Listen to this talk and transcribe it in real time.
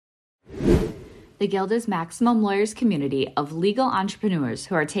The Guild is Maximum Lawyers' community of legal entrepreneurs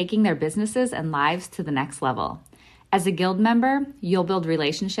who are taking their businesses and lives to the next level. As a Guild member, you'll build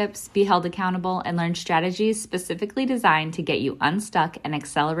relationships, be held accountable, and learn strategies specifically designed to get you unstuck and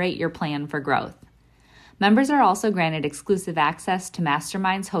accelerate your plan for growth. Members are also granted exclusive access to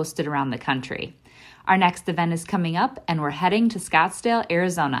masterminds hosted around the country. Our next event is coming up, and we're heading to Scottsdale,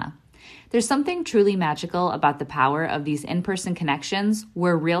 Arizona. There's something truly magical about the power of these in-person connections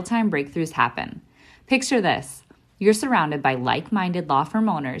where real-time breakthroughs happen. Picture this. You're surrounded by like-minded law firm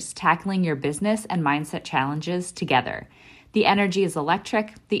owners tackling your business and mindset challenges together. The energy is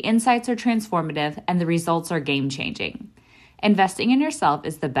electric, the insights are transformative, and the results are game-changing. Investing in yourself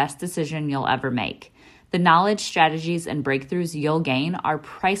is the best decision you'll ever make. The knowledge, strategies, and breakthroughs you'll gain are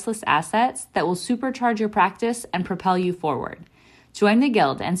priceless assets that will supercharge your practice and propel you forward. Join the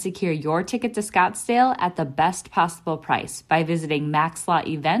Guild and secure your ticket to Scottsdale at the best possible price by visiting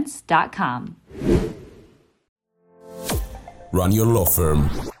MaxLawEvents.com. Run your law firm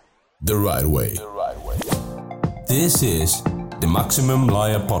the right way. This is the Maximum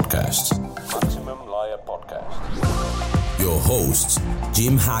Lawyer Podcast. Your hosts,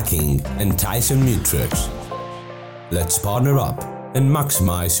 Jim Hacking and Tyson Mutrux. Let's partner up and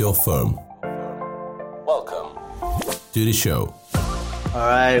maximize your firm. Welcome to the show. All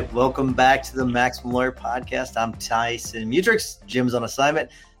right, welcome back to the Maximum Lawyer Podcast. I'm Tyson Mutrux. Jim's on assignment,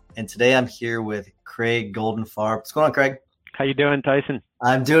 and today I'm here with Craig Goldenfarb. What's going on, Craig? How you doing, Tyson?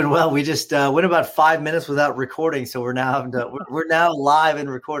 I'm doing well. We just went about 5 minutes without recording, so we're now live and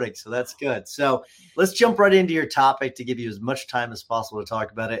recording, so that's good. So let's jump right into your topic to give you as much time as possible to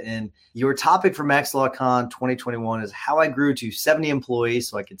talk about it. And your topic for MaxLawCon 2021 is how I grew to 70 employees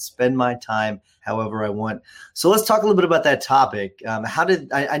so I could spend my time however I want. So let's talk a little bit about that topic.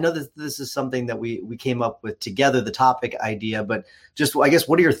 I know that this is something that we came up with together, the topic idea, but just, I guess,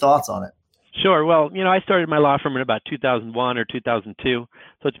 what are your thoughts on it? Sure. Well, I started my law firm in about 2001 or 2002,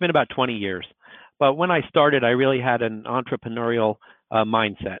 so it's been about 20 years. But when I started, I really had an entrepreneurial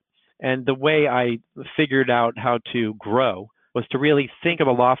mindset. And the way I figured out how to grow was to really think of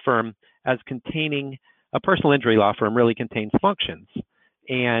a law firm as containing a personal injury law firm really contains functions.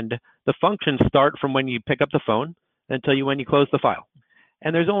 And the functions start from when you pick up the phone until when you close the file.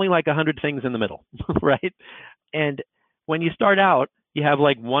 And there's only like 100 things in the middle, right? And when you start out, you have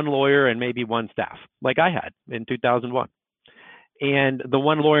like one lawyer and maybe one staff, like I had in 2001. And the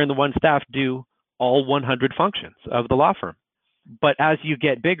one lawyer and the one staff do all 100 functions of the law firm. But as you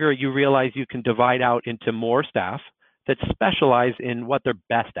get bigger, you realize you can divide out into more staff that specialize in what they're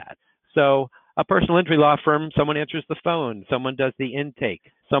best at. So a personal injury law firm, someone answers the phone, someone does the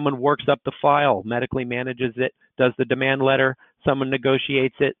intake, someone works up the file, medically manages it, does the demand letter, someone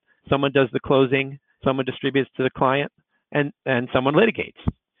negotiates it, someone does the closing, someone distributes to the client, and someone litigates.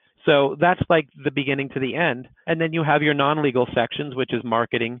 So that's like the beginning to the end. And then you have your non-legal sections, which is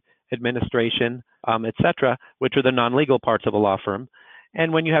marketing, administration, et cetera, which are the non-legal parts of a law firm.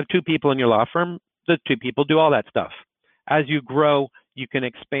 And when you have two people in your law firm, the two people do all that stuff. As you grow, you can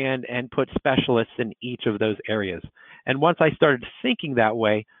expand and put specialists in each of those areas. And once I started thinking that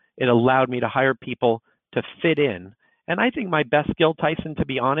way, it allowed me to hire people to fit in. And I think my best skill, Tyson, to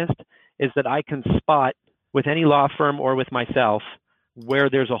be honest, is that I can spot with any law firm or with myself where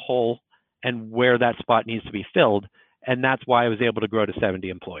there's a hole and where that spot needs to be filled. And that's why I was able to grow to 70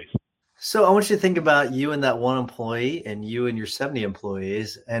 employees. So I want you to think about you and that one employee and you and your 70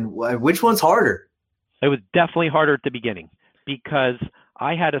 employees, and which one's harder? It was definitely harder at the beginning because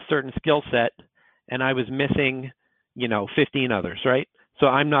I had a certain skill set and I was missing, 15 others, right? So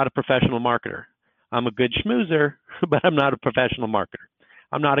I'm not a professional marketer. I'm a good schmoozer, but I'm not a professional marketer.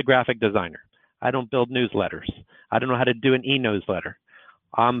 I'm not a graphic designer. I don't build newsletters. I don't know how to do an e-newsletter.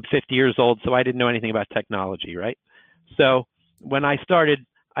 I'm 50 years old, so I didn't know anything about technology, right? So when I started,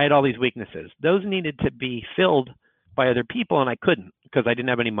 I had all these weaknesses. Those needed to be filled by other people, and I couldn't because I didn't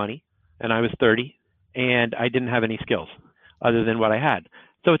have any money, and I was 30, and I didn't have any skills other than what I had.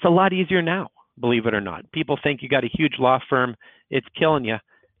 So it's a lot easier now, believe it or not. People think you got a huge law firm, it's killing you.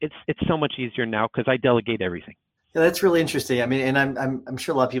 It's so much easier now because I delegate everything. Yeah, that's really interesting. I mean, and I'm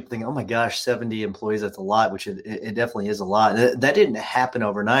sure a lot of people think, oh my gosh, 70 employees, that's a lot, which it definitely is a lot. That didn't happen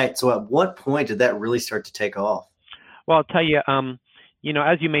overnight. So at what point did that really start to take off? Well, I'll tell you,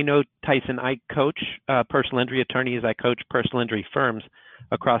 as you may know, Tyson, I coach personal injury attorneys. I coach personal injury firms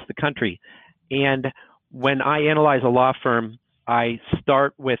across the country. And when I analyze a law firm, I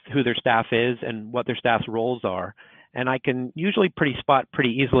start with who their staff is and what their staff's roles are. And I can usually spot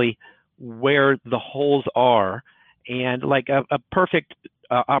pretty easily where the holes are. And like a perfect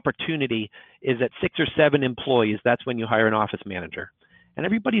opportunity is at 6 or 7 employees. That's when you hire an office manager. And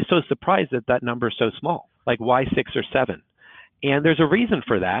everybody's so surprised that that number is so small. Like, why 6 or 7? And there's a reason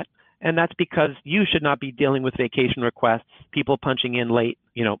for that. And that's because you should not be dealing with vacation requests, people punching in late,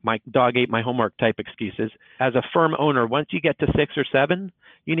 my dog ate my homework type excuses. As a firm owner, once you get to 6 or 7,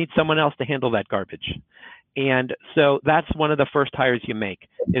 you need someone else to handle that garbage. And so that's one of the first hires you make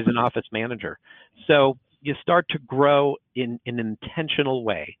is an office manager. So you start to grow in an intentional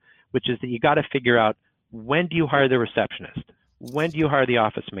way, which is that you got to figure out, when do you hire the receptionist? When do you hire the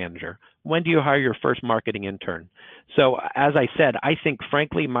office manager? When do you hire your first marketing intern? So as I said, I think,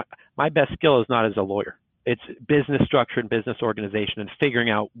 frankly, my best skill is not as a lawyer. It's business structure and business organization and figuring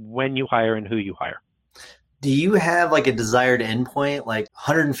out when you hire and who you hire. Do you have like a desired endpoint, like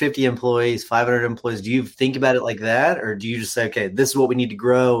 150 employees, 500 employees? Do you think about it like that? Or do you just say, okay, this is what we need to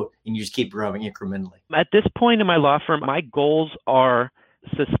grow, and you just keep growing incrementally? At this point in my law firm, my goals are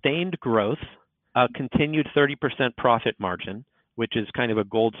sustained growth, a continued 30% profit margin, which is kind of a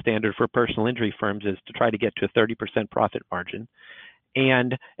gold standard for personal injury firms, is to try to get to a 30% profit margin.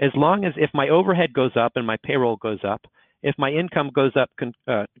 And as long as, if my overhead goes up and my payroll goes up, if my income goes up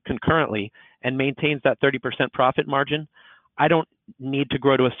concurrently and maintains that 30% profit margin, I don't need to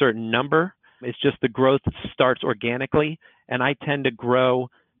grow to a certain number. It's just the growth starts organically, and I tend to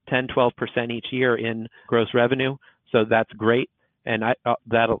grow 10, 12% each year in gross revenue. So that's great. And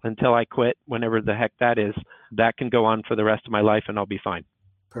that'll, until I quit, whenever the heck that is, that can go on for the rest of my life and I'll be fine.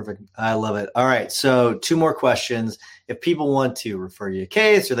 Perfect. I love it. All right. So 2 more questions. If people want to refer you a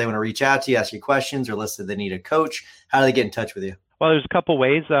case, or they want to reach out to you, ask you questions, or listen, they need a coach, how do they get in touch with you? Well, there's a couple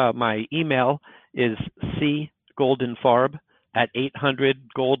ways. My email is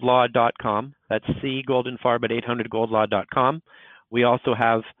cgoldenfarb@800goldlaw.com. That's cgoldenfarb@800goldlaw.com. We also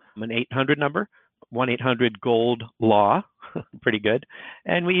have an 800 number, 1-800-GOLD-LAW. Pretty good.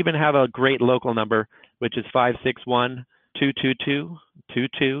 And we even have a great local number, which is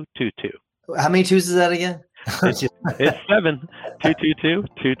 561-222-2222. How many twos is that again? It's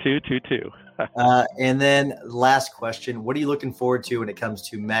 7-222-2222. And then last question, what are you looking forward to when it comes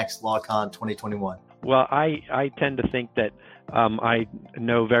to MaxLawCon 2021? Well, I tend to think that I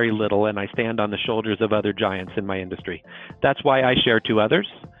know very little, and I stand on the shoulders of other giants in my industry. That's why I share to others,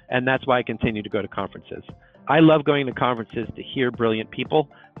 and that's why I continue to go to conferences. I love going to conferences to hear brilliant people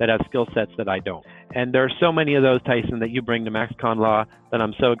that have skill sets that I don't. And there are so many of those, Tyson, that you bring to MaxCon Law that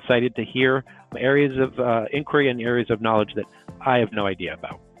I'm so excited to hear areas of inquiry and areas of knowledge that I have no idea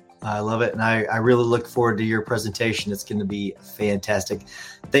about. I love it. And I really look forward to your presentation. It's going to be fantastic.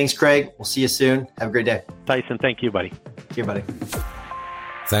 Thanks, Craig. We'll see you soon. Have a great day. Tyson, thank you, buddy. Thank you, buddy.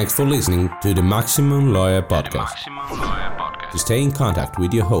 Thanks for listening to the Maximum Lawyer Podcast. To stay in contact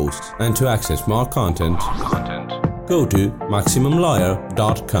with your host and to access more content, go to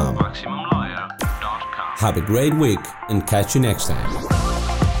MaximumLawyer.com. Have a great week and catch you next time.